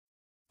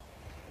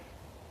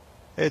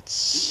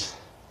It's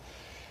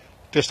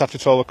just after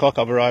 12 o'clock.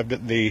 I've arrived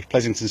at the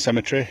Pleasington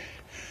Cemetery,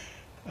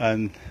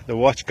 and the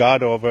watch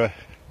guard over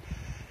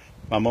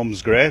my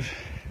mum's grave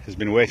has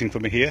been waiting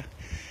for me here.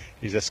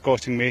 He's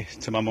escorting me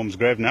to my mum's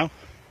grave now.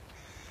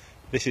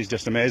 This is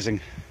just amazing.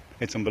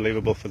 It's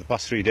unbelievable. For the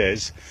past 3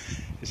 days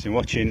he's been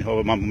watching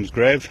over my mum's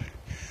grave,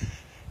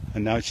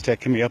 and now it's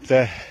taking me up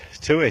there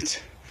to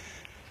it.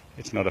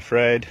 It's not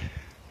afraid.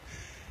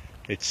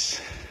 It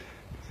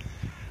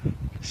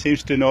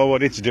seems to know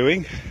what it's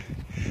doing.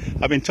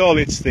 I've been told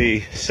it's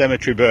the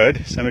cemetery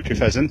bird, cemetery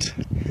pheasant,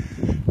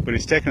 but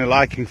it's taken a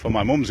liking for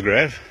my mum's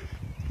grave,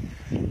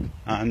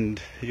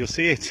 and you'll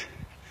see it.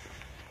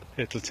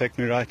 It'll take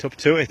me right up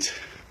to it.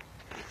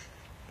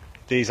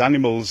 These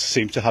animals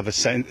seem to have a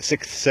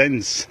sixth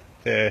sense.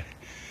 They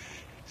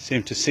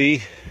seem to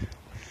see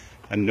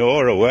and know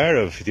or aware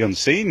of the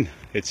unseen,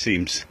 it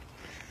seems.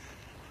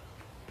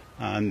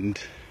 And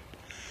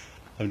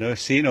I've never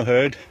seen or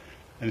heard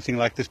anything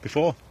like this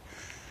before.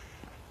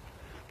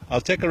 I'll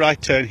take a right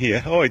turn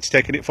here. Oh, it's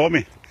taking it for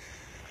me.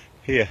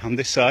 Here, on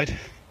this side.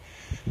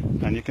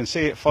 And you can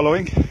see it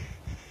following.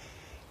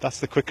 That's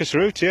the quickest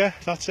route, yeah,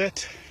 that's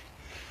it.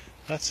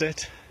 That's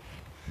it.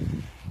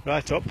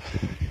 Right up.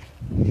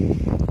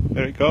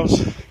 There it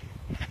goes.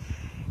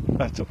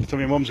 Right up to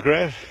my mum's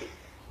grave.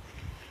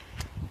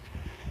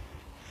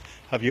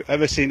 Have you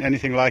ever seen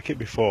anything like it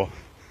before?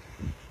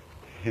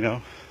 You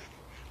know,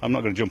 I'm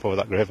not going to jump over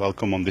that grave, I'll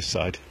come on this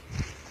side.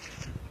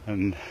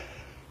 And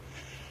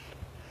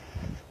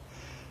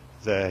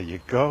there you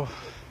go.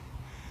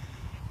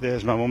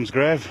 There's my mum's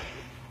grave,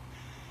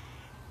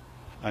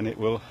 and it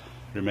will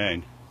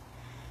remain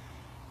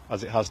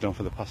as it has done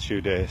for the past few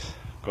days,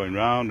 going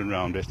round and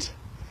round it,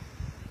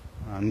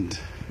 and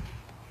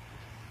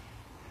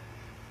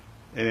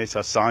in it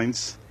are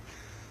signs.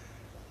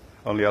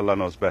 Only Allah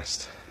knows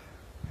best.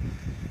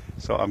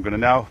 So I'm going to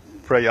now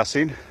pray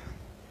Yasin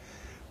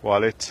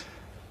while it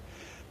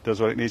does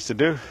what it needs to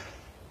do,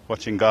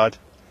 watching God,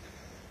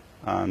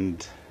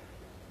 and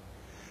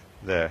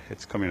there,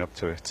 it's coming up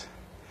to it.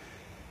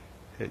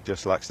 It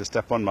just likes to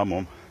step on my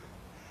mum.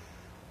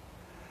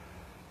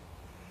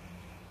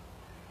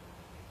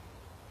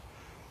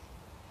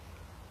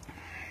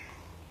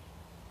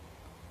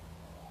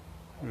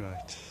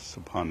 Right,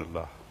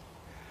 subhanallah.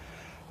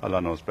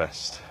 Allah knows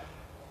best.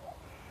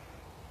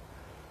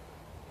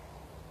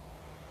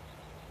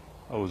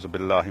 A'udhu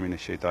billahi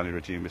minash shaitani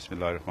rajim.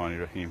 Bismillahir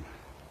rahmanir rahim.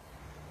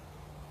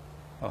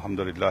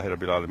 Alhamdulillahi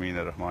rabbil alameen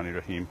ar-rahmanir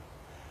rahim.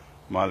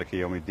 Maliki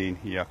yawmiddin.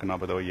 Iyyaka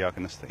na'budu wa iyyaka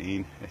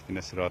nasta'in.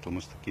 Ihdinas siratal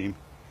mustaqim.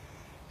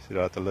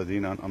 Siratal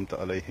ladzina an'amta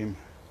alayhim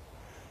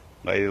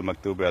ghayril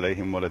maghdubi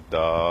alayhim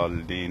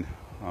waladdallin.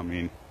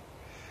 Ameen.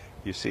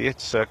 You see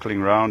it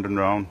circling round and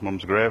round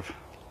mum's grave.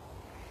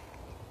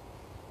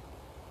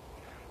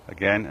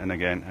 Again and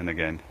again and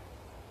again.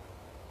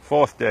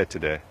 4th day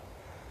today.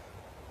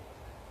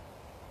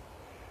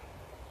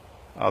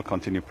 I'll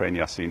continue praying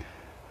Yasin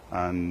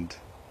and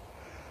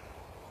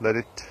let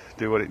it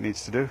do what it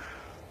needs to do.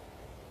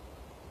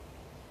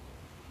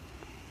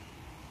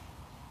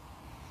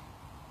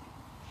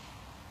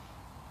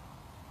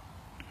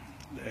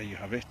 There you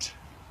have it.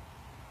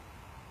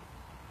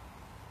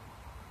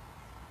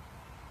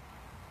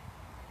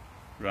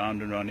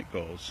 Round and round it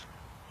goes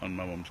on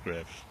my mum's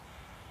grave.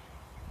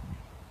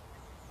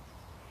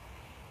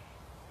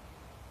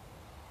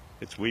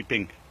 It's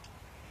weeping.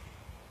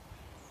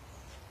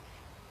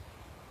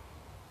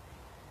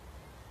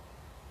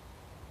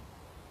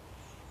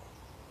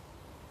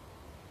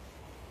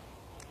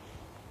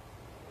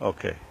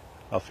 Okay,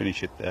 I'll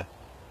finish it there.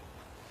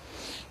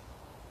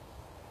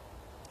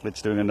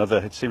 It's doing another,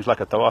 it seems like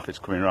a tawaf, it's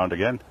coming around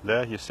again.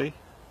 There, you see?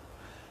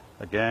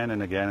 Again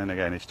and again and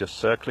again. It's just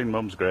circling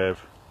mum's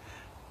grave,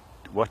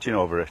 watching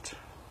over it.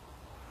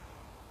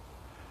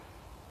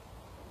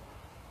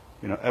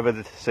 You know,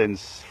 ever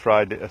since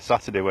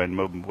Saturday when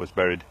mum was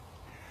buried,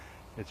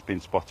 it's been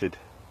spotted.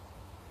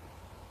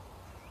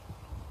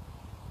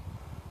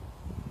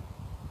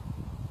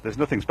 There's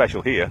nothing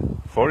special here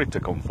for it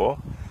to come for,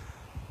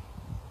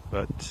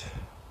 but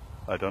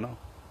I don't know.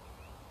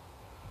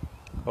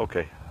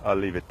 Okay, I'll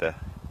leave it there.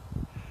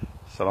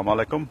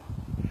 Assalamu alaikum.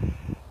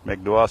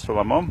 Make du'as for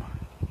my mum,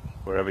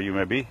 wherever you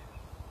may be,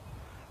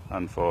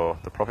 and for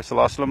the Prophet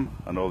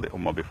ﷺ and all the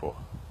Ummah before.